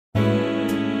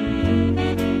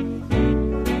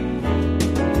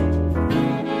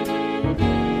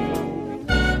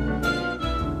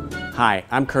Hi,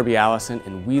 I'm Kirby Allison,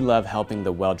 and we love helping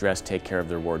the well-dressed take care of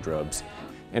their wardrobes.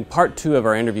 In part 2 of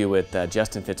our interview with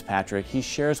Justin Fitzpatrick, he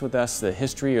shares with us the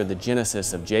history or the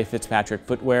genesis of J. Fitzpatrick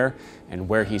Footwear and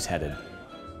where he's headed.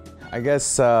 I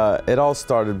guess it all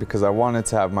started because I wanted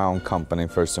to have my own company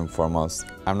first and foremost.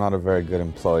 I'm not a very good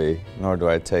employee, nor do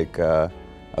I take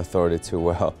authority too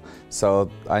well.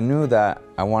 So I knew that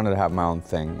I wanted to have my own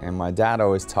thing, and my dad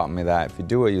always taught me that if you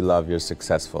do what you love, you're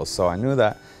successful. So I knew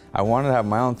that I wanted to have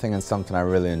my own thing and something I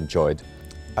really enjoyed.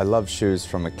 I loved shoes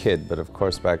from a kid, but of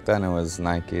course back then it was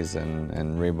Nikes and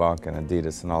Reebok and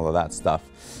Adidas and all of that stuff.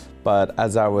 But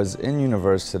as I was in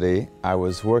university, I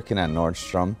was working at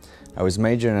Nordstrom. I was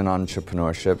majoring in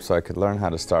entrepreneurship so I could learn how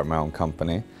to start my own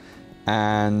company.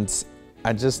 And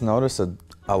I just noticed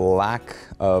a lack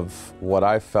of what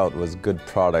I felt was good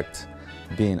product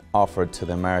being offered to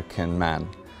the American man.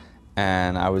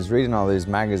 And I was reading all these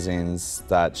magazines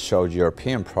that showed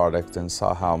European product and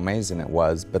saw how amazing it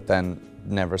was, but then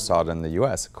never saw it in the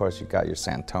US. Of course, you got your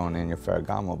Santoni and your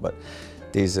Ferragamo, but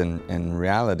these in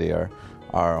reality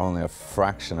are only a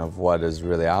fraction of what is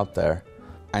really out there.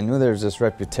 I knew there was this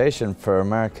reputation for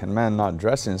American men not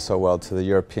dressing so well to the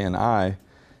European eye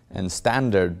and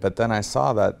standard, but then I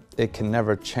saw that it can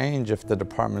never change if the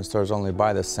department stores only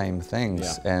buy the same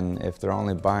things. Yeah. And if they're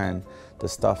only buying the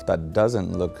stuff that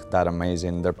doesn't look that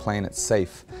amazing, they're playing it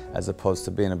safe as opposed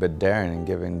to being a bit daring and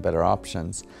giving better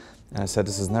options. And I said,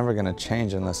 this is never gonna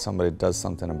change unless somebody does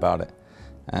something about it.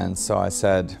 And so I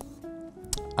said,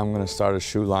 I'm gonna start a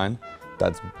shoe line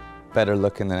that's better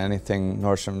looking than anything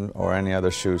Nordstrom or any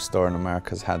other shoe store in America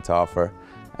has had to offer,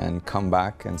 and come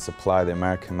back and supply the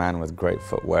American man with great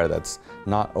footwear that's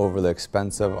not overly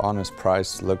expensive, honest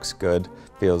price, looks good,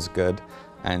 feels good,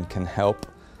 and can help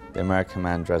the American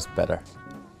man dress better.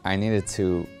 I needed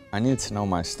to know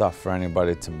my stuff for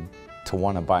anybody to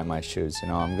want to buy my shoes. You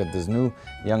know, I'm got this new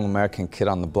young American kid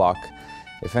on the block.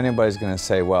 If anybody's going to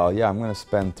say, well, yeah, I'm going to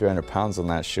spend 300 pounds on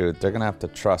that shoe, they're going to have to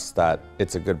trust that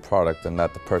it's a good product and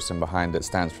that the person behind it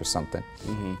stands for something.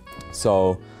 Mm-hmm.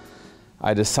 So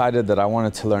I decided that I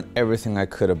wanted to learn everything I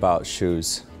could about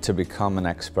shoes to become an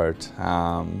expert.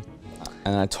 And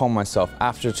I told myself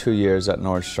after 2 years at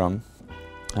Nordstrom,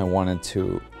 I wanted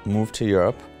to move to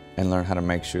Europe and learn how to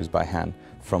make shoes by hand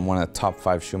from one of the top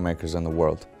 5 shoemakers in the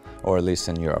world, or at least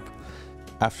in Europe.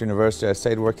 After university, I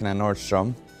stayed working at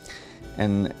Nordstrom.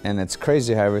 And it's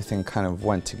crazy how everything kind of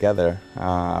went together.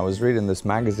 I was reading this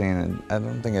magazine, and I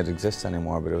don't think it exists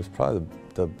anymore, but it was probably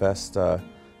the best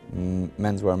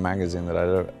menswear magazine that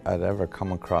I'd ever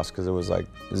come across, because it was like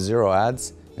 0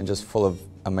 ads and just full of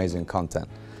amazing content.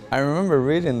 I remember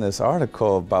reading this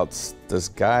article about this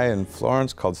guy in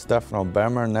Florence called Stefano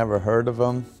Bemmer, never heard of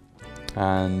him,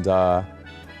 and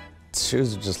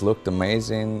shoes just looked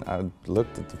amazing. I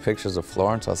looked at the pictures of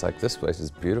Florence, I was like, this place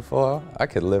is beautiful. I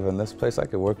could live in this place, I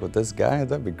could work with this guy,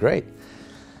 that'd be great.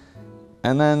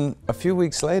 And then a few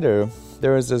weeks later,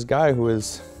 there was this guy who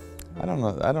was, I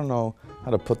don't know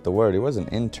how to put the word, he wasn't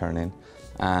interning.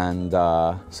 And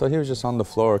so he was just on the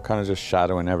floor, kind of just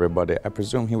shadowing everybody. I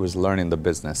presume he was learning the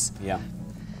business. Yeah.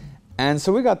 And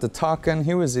so we got to talking,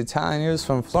 he was Italian, he was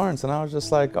from Florence, and I was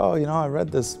just like, oh, you know, I read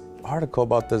this article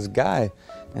about this guy,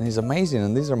 and he's amazing,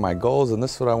 and these are my goals, and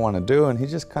this is what I want to do. And he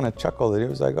just kind of chuckled, and he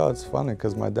was like, oh, it's funny,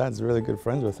 because my dad's really good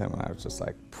friends with him. And I was just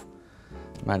like,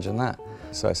 imagine that.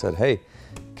 So I said, hey,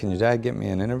 can your dad get me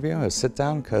an interview, a sit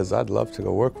down, because I'd love to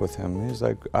go work with him. And he's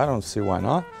like, I don't see why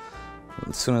not.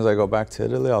 As soon as I go back to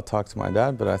Italy, I'll talk to my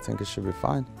dad, but I think it should be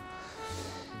fine.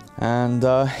 And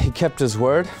he kept his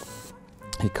word.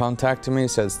 He contacted me, he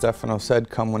said, Stefano said,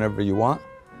 come whenever you want.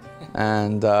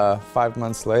 And 5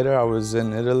 months later, I was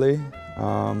in Italy,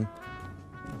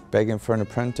 begging for an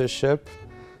apprenticeship.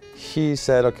 He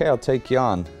said, okay, I'll take you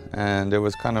on. And it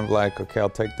was kind of like, okay, I'll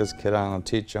take this kid on, I'll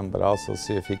teach him, but also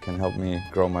see if he can help me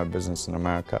grow my business in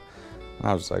America. And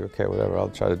I was like, okay, whatever, I'll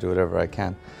try to do whatever I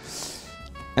can.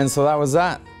 And so that was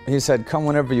that. He said, come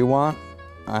whenever you want.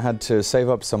 I had to save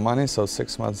up some money, so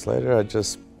 6 months later, I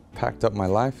just packed up my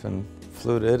life and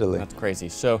flew to Italy. That's crazy.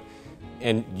 So,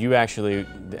 and you actually,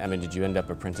 I mean, did you end up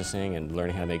apprenticing and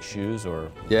learning how to make shoes, or?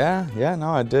 Yeah,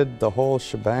 no, I did the whole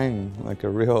shebang, like a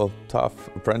real tough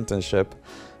apprenticeship.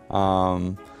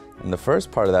 And the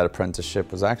first part of that apprenticeship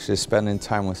was actually spending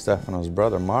time with Stefano's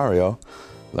brother, Mario,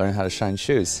 learning how to shine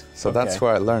shoes. So okay. That's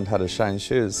where I learned how to shine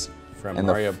shoes. From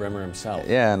Mario Bremer himself.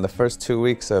 Yeah, in the first 2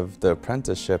 weeks of the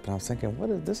apprenticeship, and I was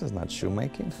thinking, this is not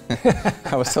shoemaking.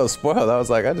 I was so spoiled. I was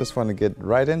like, I just want to get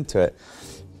right into it.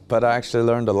 But I actually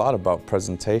learned a lot about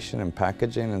presentation and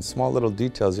packaging and small little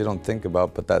details you don't think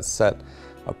about, but that set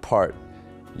apart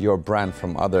your brand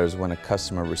from others when a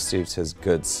customer receives his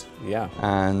goods. Yeah.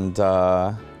 And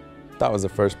that was the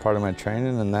first part of my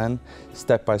training, and then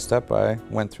step by step I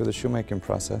went through the shoemaking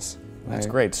process. That's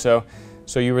great. So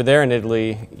you were there in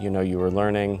Italy, you were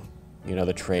learning,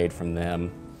 the trade from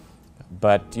them,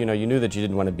 but you knew that you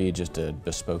didn't want to be just a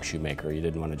bespoke shoemaker. You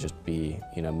didn't want to just be,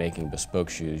 making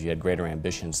bespoke shoes. You had greater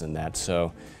ambitions than that.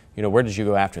 So, where did you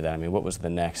go after that? I mean, what was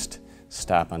the next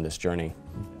stop on this journey?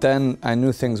 Then I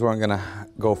knew things weren't going to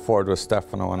go forward with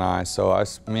Stefano and I, so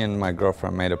me and my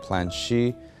girlfriend made a plan.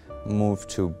 She moved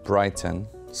to Brighton,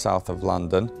 south of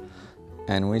London,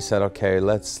 and we said, okay,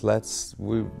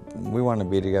 we want to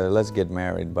be together, let's get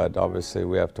married, but obviously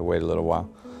we have to wait a little while.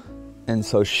 And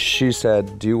so she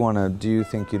said, do you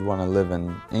think you'd want to live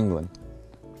in England?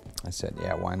 I said,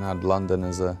 yeah, why not? London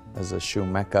is a shoe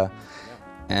mecca.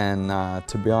 And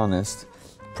to be honest,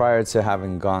 prior to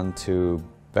having gone to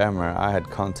Bremer, I had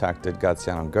contacted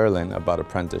Graziano Gerlin about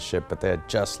apprenticeship, but they had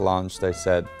just launched. They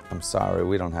said, I'm sorry,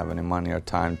 we don't have any money or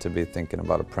time to be thinking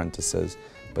about apprentices,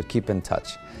 but keep in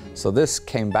touch. So this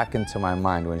came back into my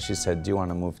mind when she said, do you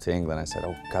want to move to England? I said,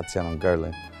 oh, Graziano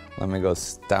Gerlin, let me go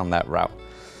down that route.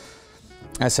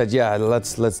 I said, yeah,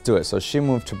 let's do it. So she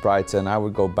moved to Brighton. I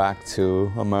would go back to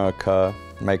America,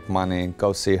 make money,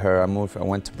 go see her. I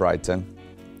went to Brighton.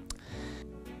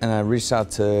 And I reached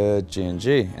out to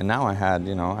G&G, and now I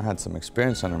had some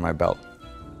experience under my belt.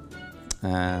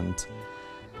 And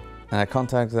I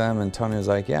contacted them, and Tony was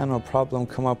like, yeah, no problem,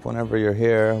 come up whenever you're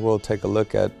here. We'll take a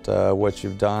look at what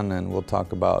you've done, and we'll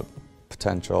talk about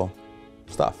potential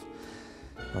stuff.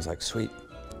 I was like, sweet.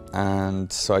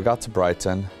 And so I got to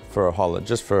Brighton for a holiday,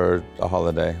 just for a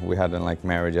holiday. We hadn't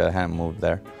married yet, I hadn't moved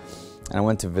there. And I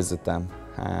went to visit them,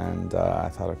 and I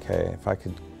thought, okay, if I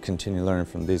could continue learning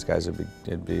from these guys,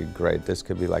 it'd be great. This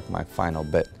could be like my final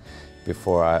bit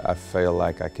before I feel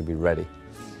like I could be ready.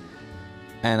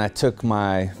 And I took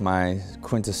my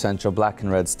quintessential black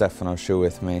and red Stefano shoe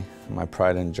with me, my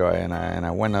pride and joy, and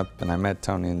I went up and I met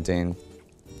Tony and Dean,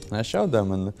 and I showed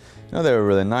them, and they were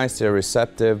really nice, they were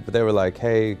receptive, but they were like,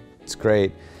 hey, it's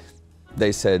great.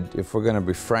 They said, if we're gonna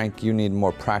be frank, you need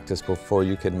more practice before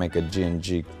you could make a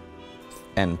G&G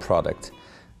end product.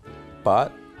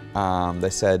 But they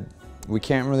said, we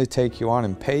can't really take you on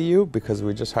and pay you because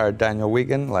we just hired Daniel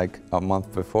Wiegand like a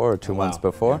month before or 2 months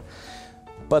before.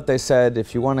 Yeah. But they said,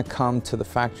 if you want to come to the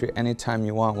factory anytime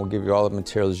you want, we'll give you all the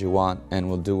materials you want, and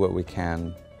we'll do what we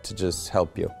can to just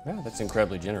help you. Yeah, that's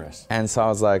incredibly generous. And so I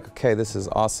was like, okay, this is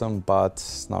awesome, but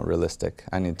it's not realistic.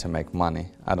 I need to make money.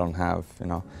 I don't have,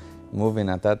 moving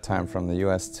at that time from the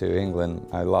US to England,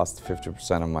 I lost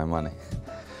 50% of my money.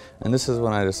 And this is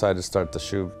when I decided to start the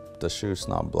Shoe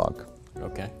Snob blog.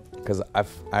 Okay. Because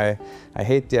I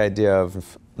hate the idea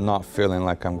of not feeling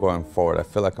like I'm going forward. I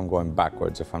feel like I'm going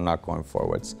backwards if I'm not going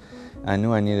forwards. I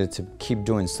knew I needed to keep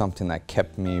doing something that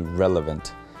kept me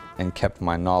relevant and kept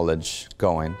my knowledge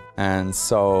going. And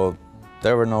so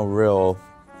there were no real,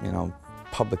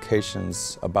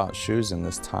 publications about shoes in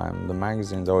this time. The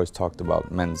magazines always talked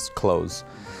about men's clothes.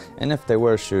 And if they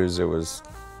were shoes, it was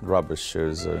rubbish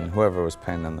shoes, or whoever was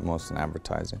paying them the most in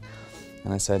advertising.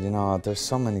 And I said, there's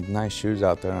so many nice shoes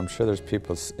out there, and I'm sure there's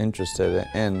people interested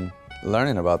in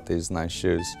learning about these nice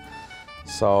shoes.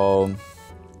 So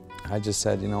I just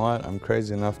said, you know what, I'm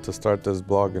crazy enough to start this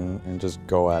blog and just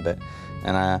go at it.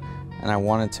 And I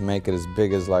wanted to make it as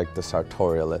big as like the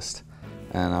Sartorialist.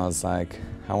 And I was like,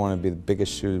 I want to be the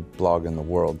biggest shoe blog in the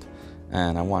world.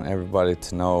 And I want everybody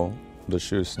to know the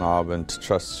Shoe Snob and to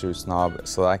trust Shoe Snob,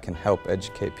 so that I can help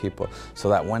educate people, so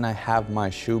that when I have my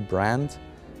shoe brand,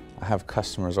 I have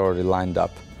customers already lined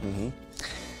up. Mm-hmm.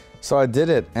 So I did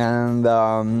it, and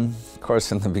of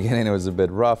course in the beginning it was a bit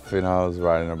rough. I was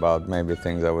writing about maybe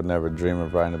things I would never dream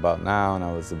of writing about now, and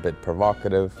I was a bit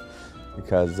provocative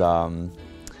because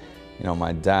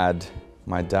my dad,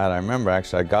 I remember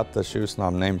actually I got the Shoe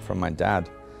Snob name from my dad,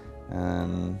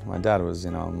 and my dad was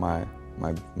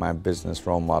my business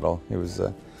role model. He was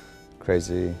a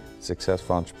crazy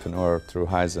successful entrepreneur through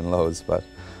highs and lows, but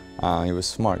he was a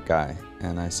smart guy.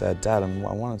 And I said, Dad, I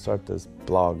want to start this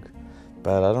blog,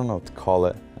 but I don't know what to call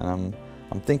it. And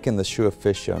I'm thinking the Shoe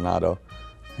Aficionado.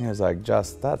 He was like,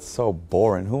 Just, that's so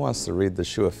boring. Who wants to read the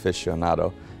Shoe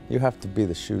Aficionado? You have to be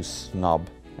the Shoe Snob,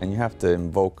 and you have to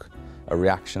invoke a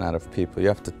reaction out of people. You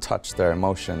have to touch their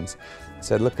emotions. I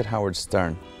said, look at Howard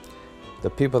Stern. The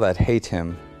people that hate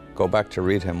him go back to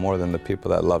read him more than the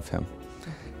people that love him.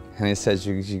 And he says,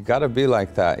 you gotta be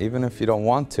like that. Even if you don't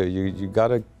want to, you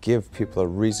gotta give people a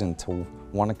reason to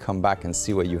want to come back and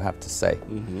see what you have to say.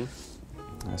 Mm-hmm.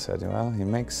 I said, well, he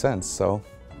makes sense, so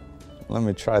let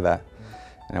me try that.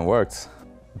 And it worked.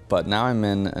 But now I'm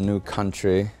in a new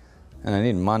country, and I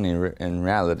need money in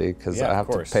reality, because I have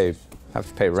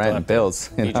to pay rent and bills.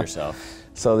 Feed yourself.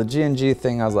 So the G&G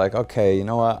thing, I was like, okay, you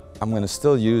know what? I'm gonna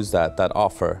still use that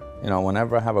offer. You know,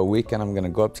 whenever I have a weekend, I'm gonna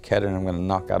go up to Ketter and I'm gonna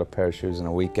knock out a pair of shoes in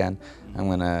a weekend. I'm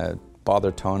gonna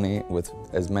bother Tony with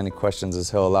as many questions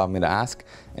as he'll allow me to ask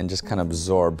and just kind of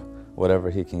absorb whatever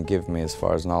he can give me as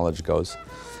far as knowledge goes.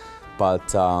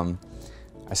 But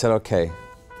I said, okay,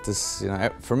 this, you know,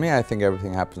 for me, I think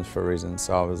everything happens for a reason.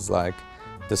 So I was like,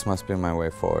 this must be my way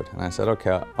forward. And I said,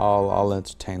 okay, I'll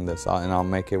entertain this, and I'll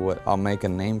make a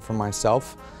name for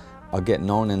myself. I'll get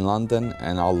known in London,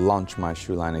 and I'll launch my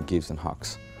shoe line at Gives and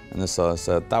Hawks. And this, I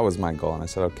said, that was my goal. And I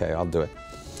said, okay, I'll do it.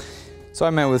 So I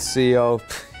met with CEO.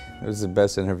 It was the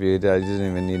best interview. He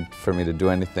didn't even need for me to do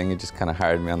anything. He just kind of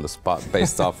hired me on the spot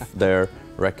based off their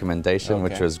recommendation,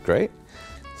 which was great.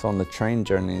 So on the train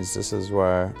journeys, this is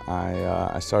where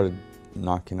I started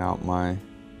knocking out my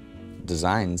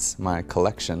designs, my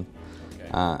collection.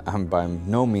 I'm by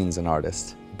no means an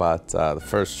artist, but the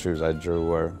first shoes I drew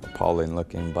were appalling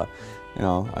looking. But you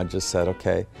know, I just said,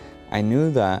 okay. I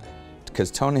knew that because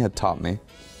Tony had taught me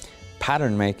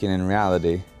pattern making. In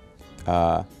reality,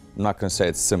 I'm not going to say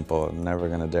it's simple. I'm never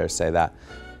going to dare say that.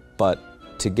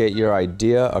 But to get your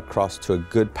idea across to a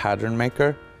good pattern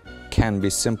maker can be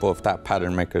simple if that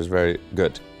pattern maker is very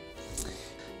good.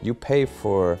 You pay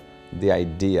for the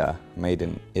idea made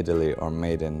in Italy or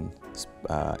made in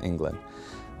England.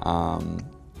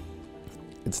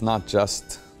 It's not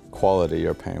just quality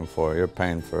you're paying for. You're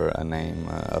paying for a name,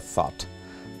 a thought.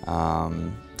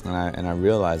 And I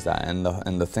realized that, and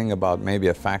the thing about maybe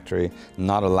a factory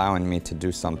not allowing me to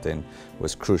do something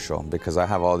was crucial, because I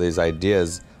have all these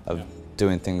ideas of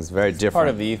doing things very different. Part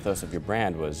of the ethos of your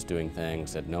brand was doing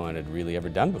things that no one had really ever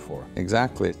done before.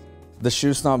 Exactly. The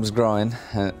Shoe Snob is growing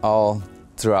all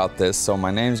throughout this, so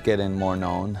my name's getting more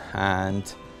known,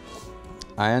 and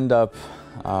I end up,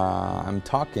 I'm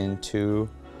talking to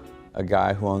a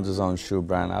guy who owns his own shoe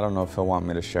brand. I don't know if he'll want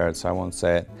me to share it, so I won't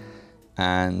say it.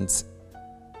 And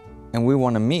we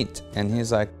want to meet. And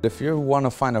he's like, if you want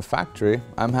to find a factory,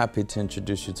 I'm happy to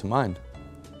introduce you to mine.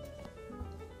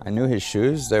 I knew his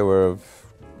shoes, they were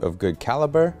of good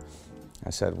caliber. I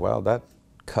said, well, that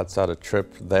cuts out a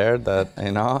trip there that,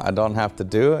 you know, I don't have to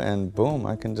do, and boom,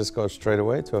 I can just go straight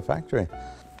away to a factory.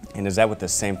 And is that with the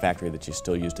same factory that you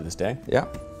still use to this day? Yeah,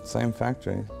 same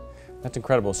factory. That's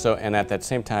incredible. So, and at that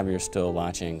same time, you're still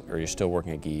launching, or you're still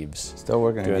working at Gives. Still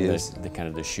working at Gives. Doing the kind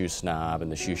of the Shoe Snob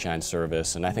and the Shoe Shine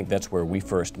service. And I think that's where we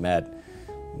first met,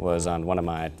 was on one of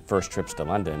my first trips to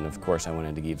London. Of course, I went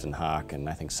into Gives and Hawk, and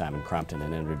I think Simon Crompton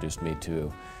had introduced me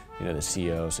to, you know, the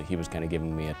CEO. So he was kind of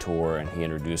giving me a tour, and he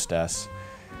introduced us.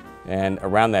 And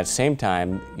around that same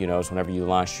time, you know, is whenever you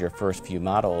launched your first few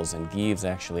models, and Gives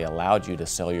actually allowed you to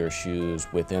sell your shoes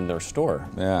within their store,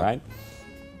 right?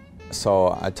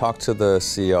 So I talked to the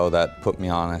CEO that put me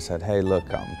on. I said, hey,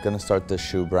 look, I'm going to start this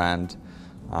shoe brand.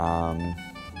 I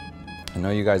know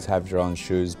you guys have your own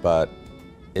shoes, but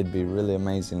it'd be really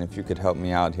amazing if you could help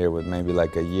me out here with maybe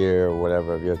like a year or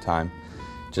whatever of your time,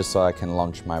 just so I can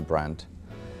launch my brand.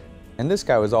 And this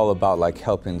guy was all about like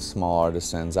helping small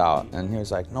artisans out. And he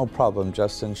was like, no problem,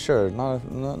 Justin, sure,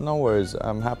 no worries.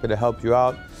 I'm happy to help you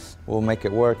out. We'll make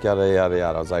it work, yada, yada,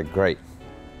 yada. I was like, great.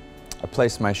 I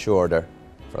placed my shoe order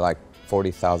for like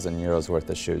 40,000 euros worth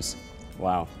of shoes.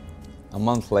 Wow. A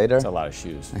month later. That's a lot of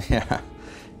shoes. Yeah.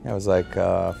 It was like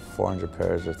 400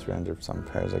 pairs or 300 some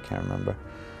pairs, I can't remember.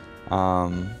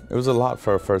 It was a lot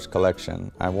for a first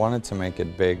collection. I wanted to make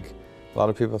it big. A lot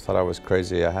of people thought I was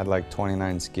crazy. I had like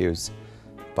 29 SKUs,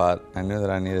 but I knew that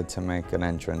I needed to make an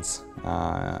entrance,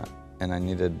 and I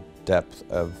needed depth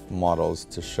of models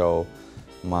to show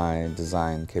my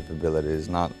design capabilities,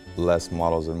 not less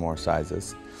models and more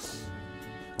sizes.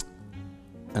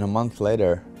 And a month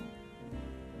later,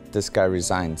 this guy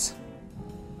resigns.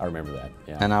 I remember that,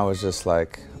 yeah. And I was just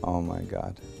like, oh my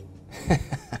God.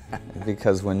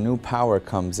 Because when new power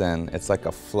comes in, it's like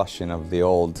a flushing of the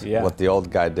old, what the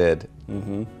old guy did.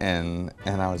 And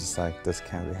I was just like, this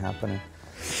can't be happening.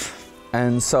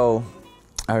 And so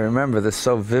I remember this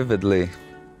so vividly.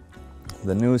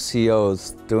 The new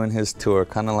CEO's doing his tour,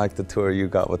 kind of like the tour you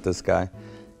got with this guy.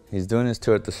 He's doing his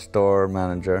tour at the store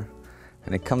manager.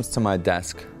 And he comes to my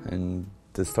desk, and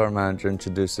the store manager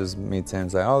introduces me to him.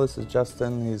 He's like, oh, this is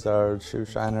Justin. He's our shoe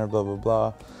shiner, blah,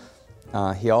 blah,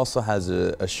 blah. He also has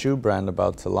a shoe brand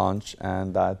about to launch,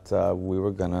 and that we were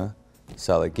going to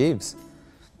sell at Gives.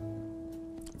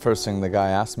 First thing the guy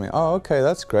asked me, oh, okay,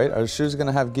 that's great. Are the shoes going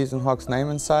to have Gives and Hawk's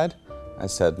name inside? I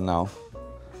said, no.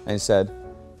 And he said,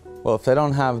 well, if they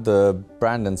don't have the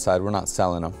brand inside, we're not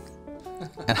selling them.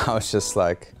 And I was just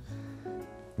like,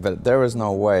 but there was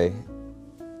no way.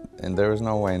 and there was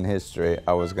no way in history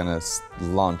I was going to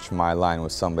launch my line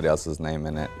with somebody else's name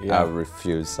in it. Yeah. I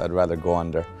refuse. I'd rather go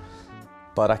under.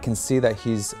 But I can see that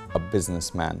he's a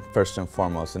businessman, first and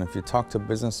foremost. And if you talk to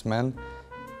businessmen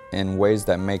in ways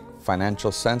that make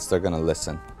financial sense, they're going to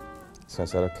listen. So I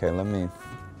said, okay,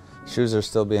 shoes are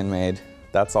still being made.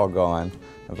 That's all going.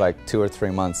 I have like 2 or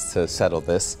 3 months to settle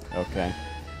this. Okay.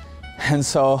 And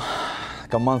so,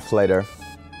 like a month later,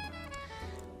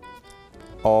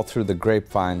 all through the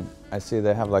grapevine, I see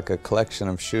they have like a collection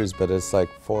of shoes, but it's like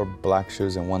 4 black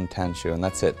shoes and 1 tan shoe, and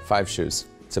that's it, 5 shoes.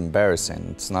 It's embarrassing.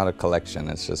 It's not a collection.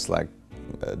 It's just like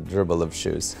a dribble of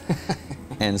shoes.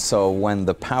 And so when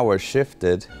the power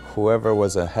shifted, whoever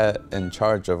was in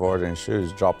charge of ordering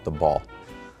shoes dropped the ball.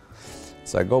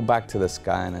 So I go back to this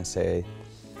guy and I say,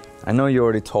 I know you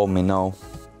already told me no,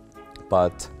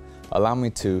 but allow me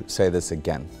to say this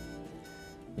again.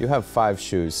 You have 5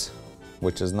 shoes,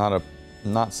 which is not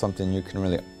something you can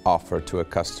really offer to a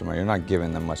customer. You're not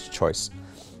giving them much choice.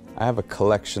 I have a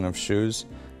collection of shoes,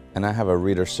 and I have a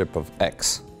readership of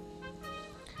X.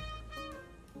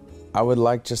 I would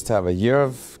like just to have a year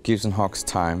of Gibbs & Hawk's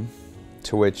time,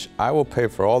 to which I will pay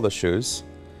for all the shoes.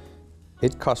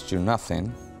 It costs you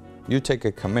nothing. You take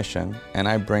a commission, and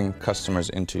I bring customers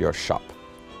into your shop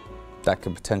that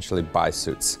could potentially buy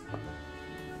suits.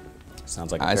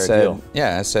 Sounds like a fair deal.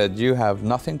 Yeah, I said, you have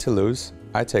nothing to lose.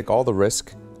 I take all the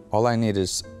risk. All I need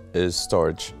is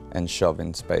storage and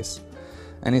shelving space.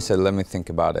 And he said, let me think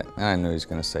about it. And I knew he was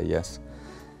going to say yes.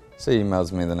 So he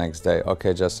emails me the next day,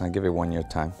 okay, Justin, I'll give you 1 year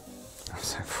time. I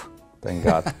was like, thank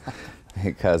God.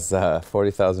 Because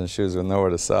 40,000 shoes with nowhere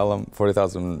to sell them,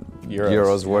 40,000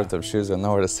 euros worth of shoes with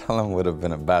nowhere to sell them would have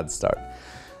been a bad start.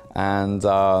 And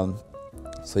so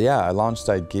yeah, I launched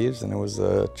at Gibbs, and it was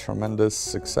a tremendous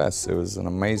success. It was an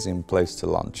amazing place to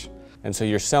launch. And so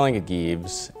you're selling at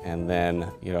Gibbs, and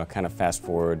then, kind of fast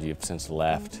forward, you've since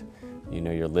left.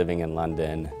 You're living in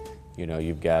London.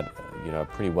 You've got, a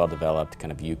pretty well-developed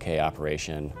kind of UK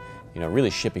operation, really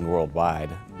shipping worldwide,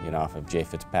 off of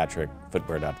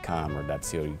jfitzpatrickfootwear.com or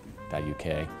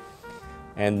 .co.uk.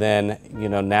 And then,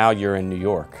 now you're in New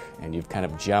York, and you've kind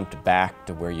of jumped back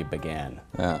to where you began,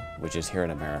 which is here in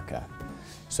America.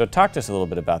 So talk to us a little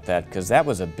bit about that, because that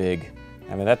was a big,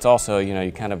 that's also,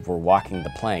 you kind of were walking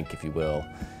the plank, if you will.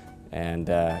 And,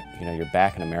 you're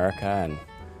back in America, and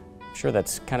I'm sure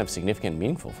that's kind of significant and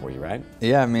meaningful for you, right?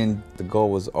 Yeah, the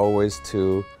goal was always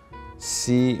to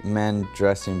see men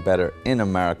dressing better in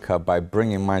America by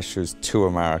bringing my shoes to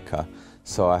America.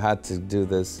 So I had to do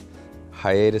this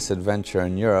hiatus adventure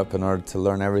in Europe in order to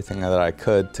learn everything that I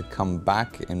could to come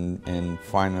back and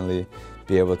finally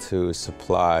be able to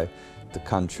supply the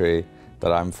country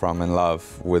that I'm from and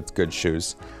love with good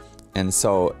shoes. And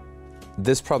so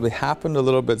this probably happened a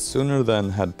little bit sooner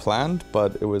than had planned,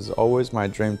 but it was always my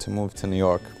dream to move to New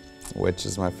York, which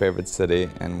is my favorite city,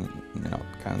 and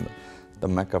kind of the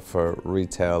mecca for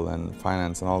retail and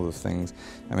finance and all those things.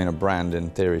 A brand in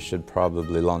theory should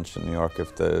probably launch in New York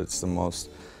if it's the most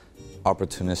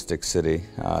opportunistic city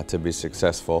to be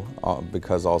successful,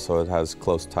 because also it has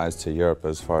close ties to Europe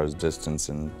as far as distance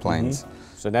and planes.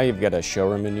 So now you've got a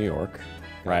showroom in New York,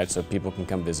 right? So people can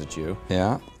come visit you.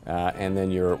 Yeah. And then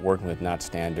you're working with Knot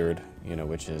Standard,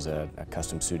 which is a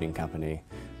custom suiting company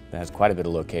that has quite a bit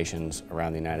of locations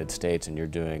around the United States, and you're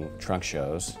doing trunk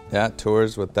shows. Yeah,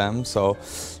 tours with them. So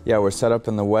yeah, we're set up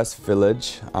in the West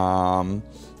Village,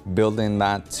 building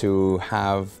that to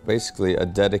have basically a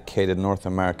dedicated North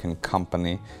American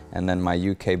company, and then my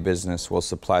UK business will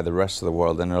supply the rest of the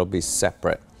world, and it'll be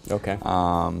separate. Okay.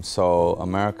 So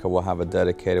America will have a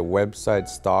dedicated website,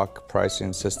 stock,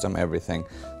 pricing system, everything.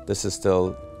 This is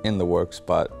still in the works,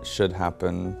 but should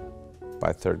happen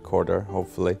by third quarter,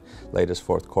 hopefully, latest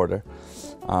fourth quarter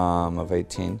of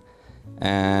 18.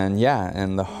 And yeah,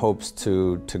 and the hopes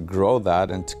to grow that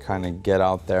and to kind of get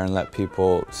out there and let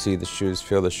people see the shoes,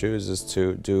 feel the shoes, is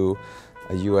to do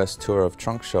a US tour of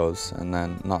trunk shows. And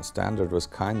then Knot Standard was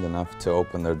kind enough to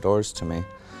open their doors to me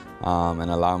and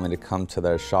allow me to come to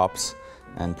their shops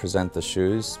and present the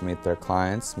shoes, meet their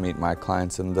clients, meet my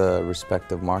clients in the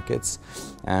respective markets.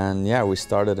 And yeah, we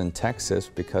started in Texas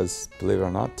because, believe it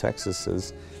or not, Texas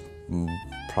is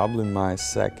probably my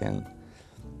second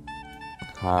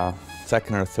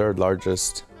or third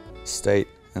largest state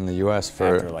in the U.S.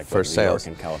 for sales. New York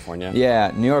and California?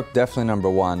 Yeah, New York definitely number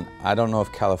one. I don't know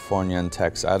if California and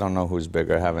Texas, I don't know who's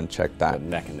bigger, I haven't checked that. But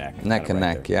neck and neck. Neck and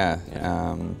neck, yeah.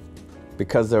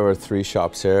 Because there were 3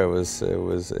 shops here, it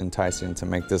was enticing to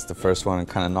make this the first one and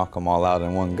kind of knock them all out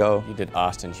in one go. You did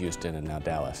Austin, Houston, and now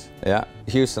Dallas. Yeah,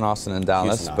 Houston, Austin, and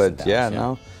Dallas.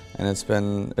 And it's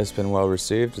been well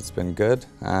received. It's been good,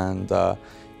 and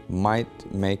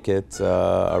might make it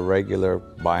a regular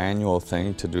biannual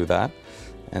thing to do that.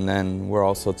 And then we're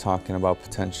also talking about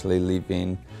potentially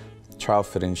leaving trial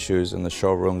fitting shoes in the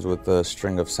showrooms with a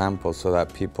string of samples so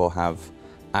that people have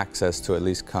access to at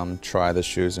least come try the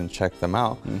shoes and check them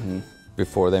out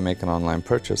before they make an online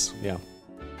purchase. Yeah.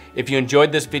 If you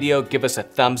enjoyed this video, give us a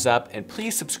thumbs up and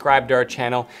please subscribe to our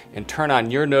channel and turn on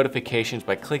your notifications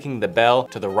by clicking the bell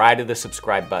to the right of the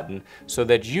subscribe button so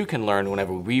that you can learn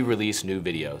whenever we release new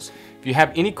videos. If you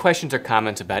have any questions or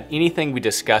comments about anything we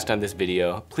discussed on this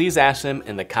video, please ask them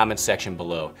in the comments section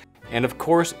below. And of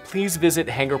course, please visit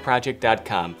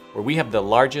hangerproject.com, where we have the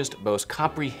largest, most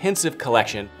comprehensive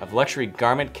collection of luxury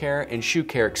garment care and shoe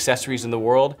care accessories in the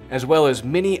world, as well as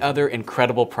many other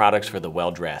incredible products for the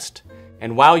well-dressed.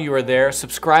 And while you are there,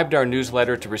 subscribe to our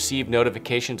newsletter to receive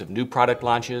notifications of new product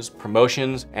launches,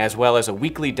 promotions, as well as a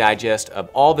weekly digest of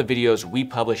all the videos we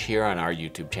publish here on our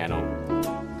YouTube channel.